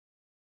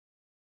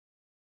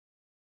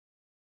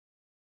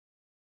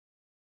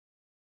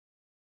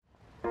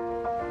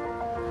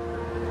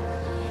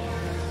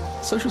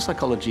Social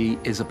psychology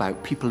is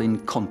about people in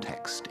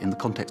context, in the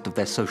context of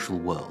their social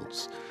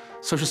worlds.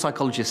 Social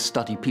psychologists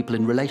study people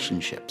in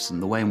relationships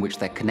and the way in which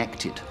they're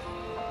connected.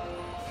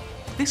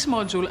 This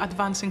module,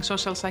 Advancing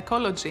Social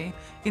Psychology,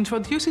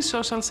 introduces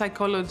social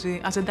psychology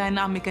as a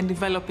dynamic and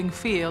developing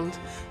field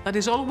that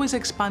is always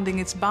expanding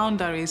its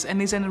boundaries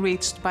and is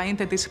enriched by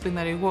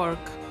interdisciplinary work.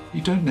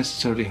 You don't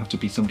necessarily have to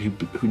be somebody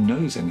who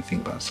knows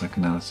anything about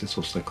psychoanalysis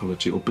or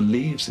psychology or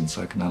believes in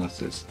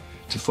psychoanalysis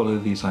to follow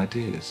these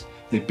ideas.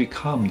 They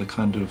become the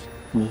kind of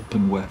warp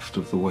and weft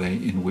of the way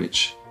in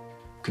which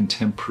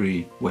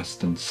contemporary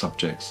Western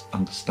subjects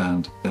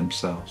understand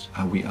themselves,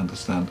 how we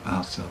understand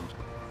ourselves.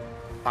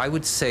 I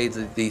would say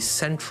that the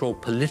central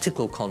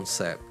political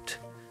concept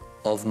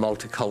of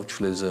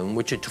multiculturalism,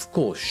 which it of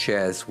course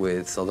shares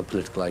with other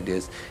political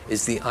ideas,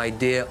 is the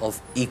idea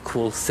of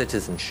equal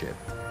citizenship.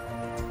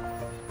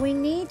 We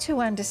need to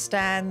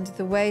understand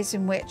the ways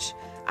in which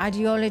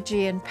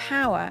ideology and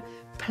power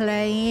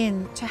play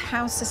into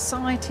how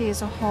society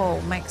as a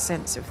whole makes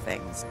sense of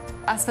things.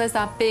 I suppose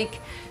our big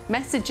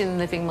message in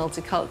Living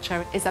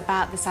Multiculture is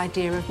about this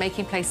idea of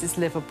making places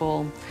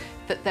livable,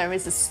 that there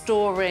is a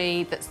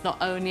story that's not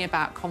only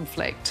about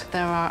conflict.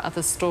 There are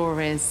other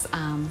stories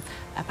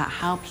about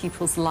how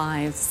people's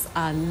lives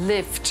are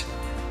lived.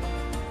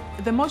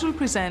 The module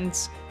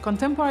presents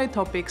contemporary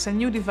topics and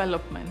new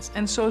developments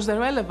and shows the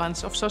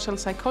relevance of social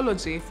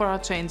psychology for our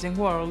changing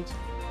world.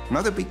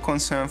 Another big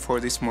concern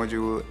for this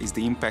module is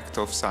the impact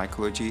of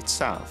psychology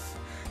itself,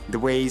 the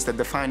ways that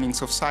the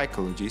findings of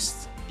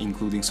psychologists,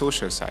 including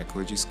social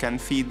psychologists, can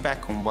feed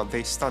back on what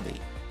they study,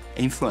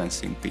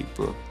 influencing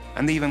people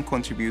and even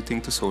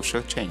contributing to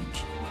social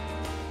change.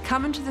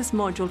 Come into this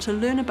module to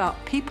learn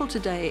about people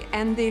today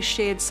and their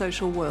shared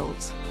social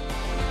worlds.